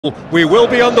We will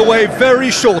be underway very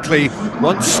shortly,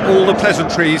 once all the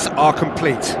pleasantries are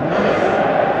complete.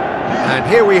 And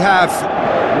here we have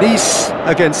Nice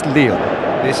against Lille.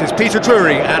 This is Peter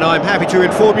Drury, and I'm happy to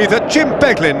inform you that Jim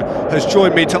Beglin has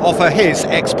joined me to offer his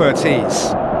expertise.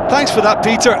 Thanks for that,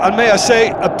 Peter, and may I say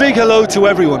a big hello to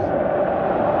everyone.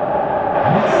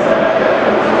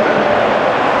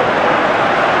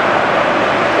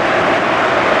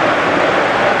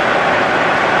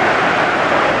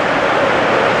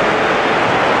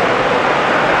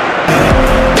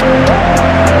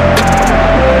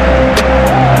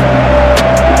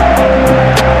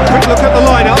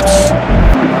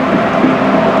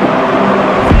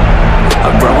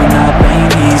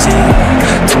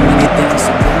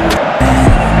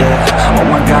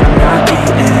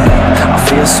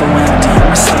 So empty,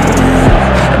 I'm seeing,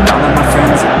 and all of my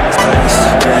friends in this place.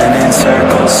 Been in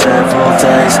circles several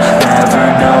days, never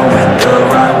knowing the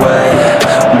right way.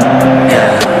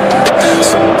 Yeah.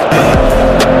 So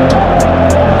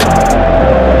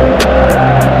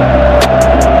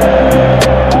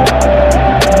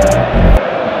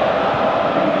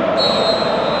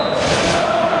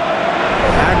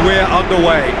and we're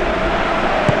underway.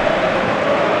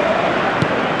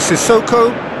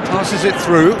 Sissoko passes it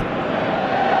through.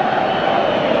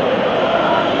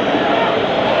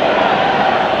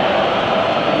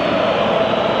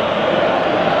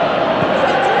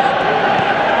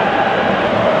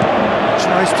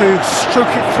 Tries to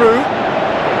stroke it through.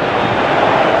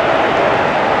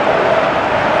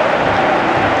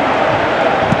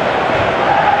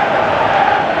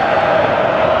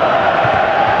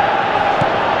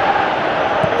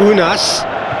 Unas.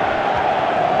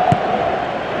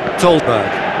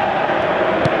 Tolberg.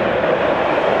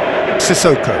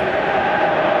 Sissoko.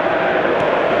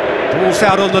 Ball's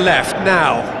out on the left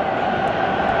now.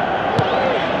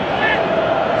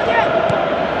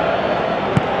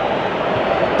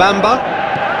 Bamba.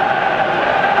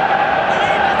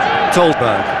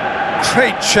 Tolberg.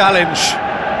 Great challenge.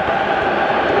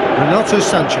 Renato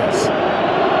Sanchez.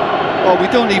 Well, we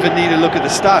don't even need to look at the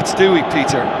stats, do we,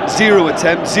 Peter? 0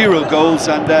 attempts, 0 goals,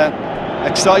 and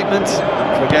excitement,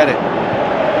 forget it.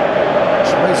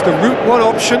 Tries the route one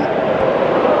option.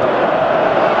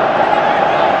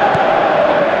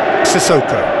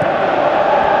 Sissoko.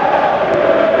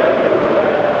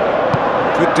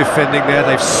 Good defending there,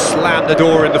 they've slammed the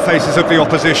door in the faces of the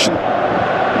opposition.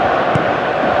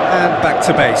 And back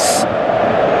to base.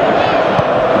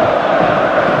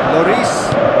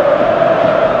 Loris.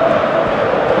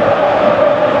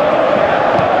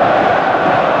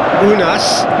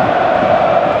 Unas.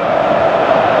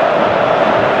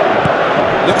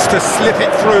 Looks to slip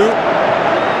it through.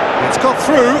 It's got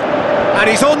through, and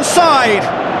he's onside,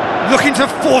 looking to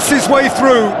force his way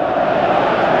through.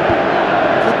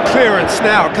 Clearance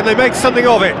now, can they make something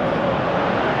of it?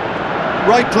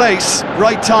 Right place,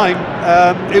 right time.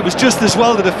 It was just as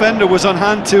well the defender was on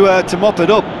hand to mop it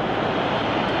up.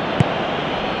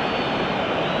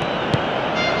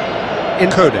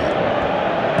 Incode.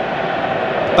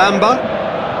 Bamba.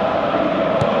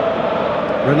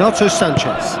 Renato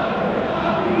Sanchez.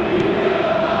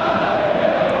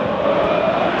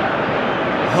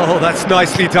 Oh, that's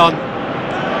nicely done.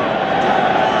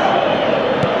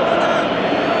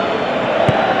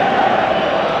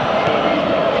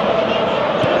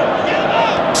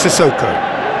 Sissoko.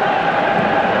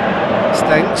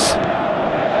 Stengs.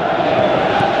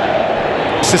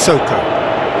 Sissoko.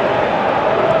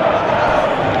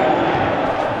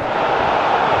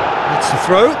 That's the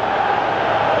throw.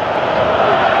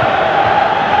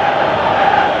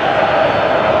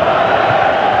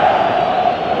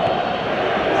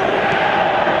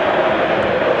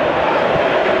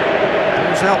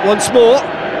 Goes out once more.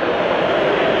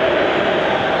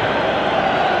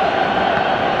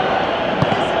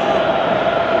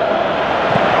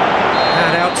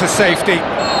 To safety, and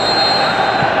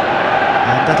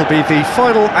that'll be the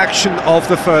final action of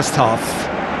the first half.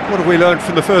 What have we learned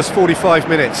from the first 45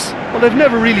 minutes? Well, they've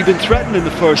never really been threatened in the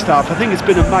first half. I think it's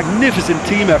been a magnificent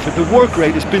team effort. The work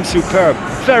rate has been superb,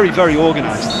 very, very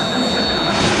organised.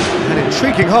 An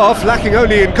intriguing half, lacking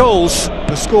only in goals.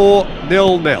 The score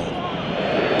 0-0.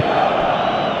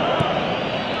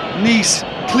 Nice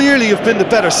clearly have been the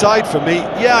better side for me.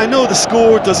 Yeah, I know the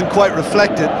score doesn't quite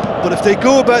reflect it, but if they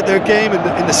go about their game in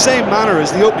the same manner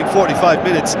as the opening 45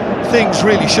 minutes, things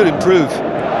really should improve.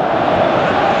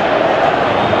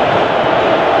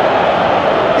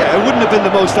 Yeah, it wouldn't have been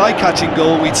the most eye-catching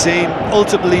goal we'd seen.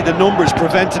 Ultimately, the numbers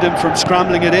prevented him from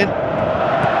scrambling it in.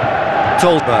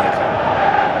 Tolberg.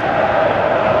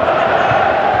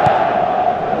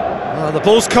 The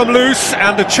ball's come loose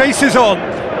and the chase is on.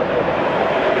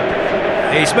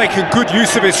 He's making good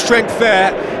use of his strength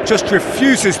there, just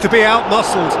refuses to be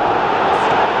outmuscled.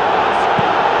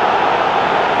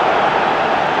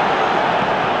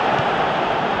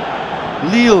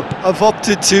 Lille have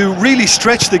opted to really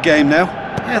stretch the game now.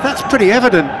 Yeah, that's pretty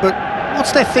evident, but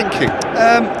what's their thinking?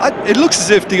 It looks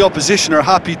as if the opposition are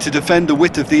happy to defend the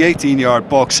width of the 18-yard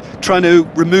box, trying to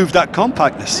remove that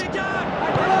compactness.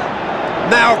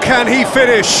 Now can he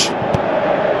finish?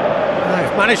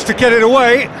 They've managed to get it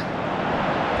away.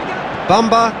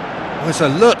 Bamba was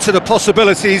alert to the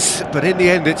possibilities, but in the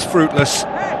end it's fruitless.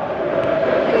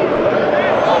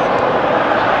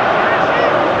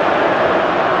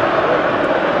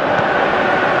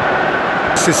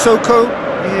 Sissoko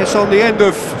is on the end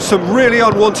of some really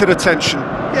unwanted attention.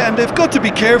 Yeah, and they've got to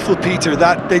be careful, Peter,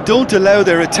 that they don't allow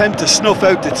their attempt to snuff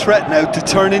out the threat now to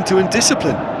turn into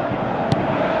indiscipline.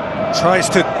 Tries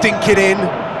to dink it in.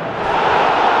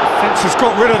 Fence has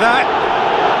got rid of that.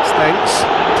 Stenks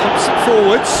pumps it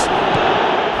forwards.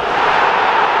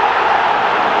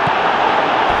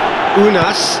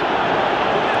 Unas.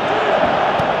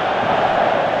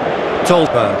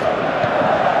 Tolberg.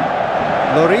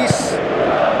 Loris.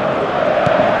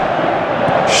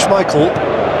 Schmeichel.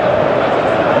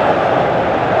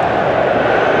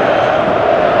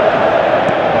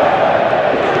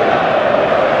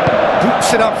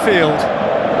 Boots it upfield.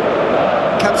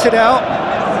 Cuts it out.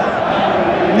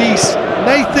 Nice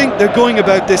may think they're going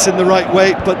about this in the right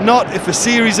way, but not if a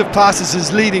series of passes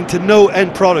is leading to no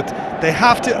end product. They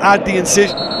have to add the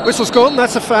incision. Whistle's gone,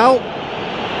 that's a foul.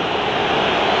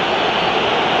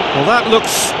 Well, that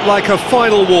looks like a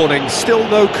final warning, still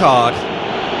no card.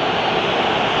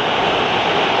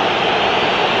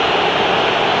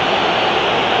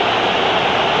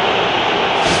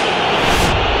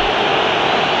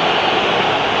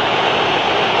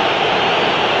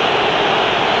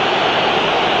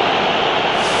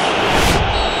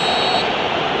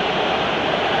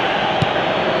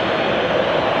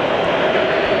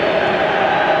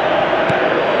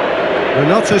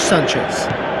 Renato Sanchez.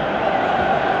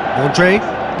 Andre.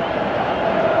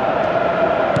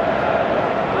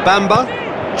 Bamba.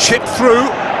 Chip through.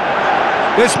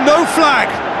 There's no flag.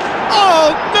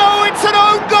 Oh no, it's an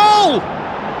own goal!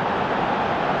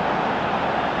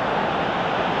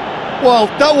 Well,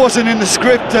 that wasn't in the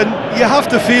script, and you have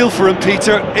to feel for him,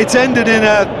 Peter. It's ended in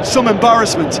some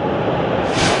embarrassment.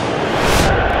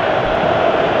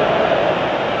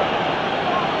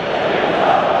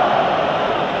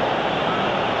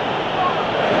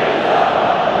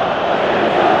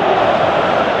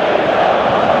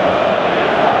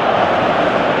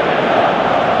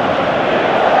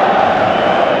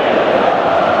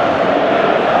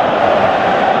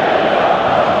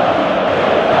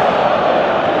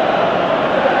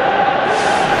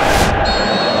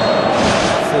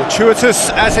 Fortuitous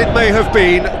as it may have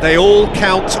been, they all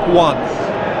count one.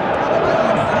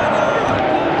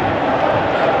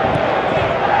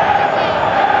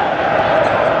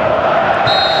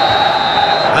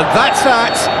 And that's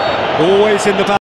that, always in the back.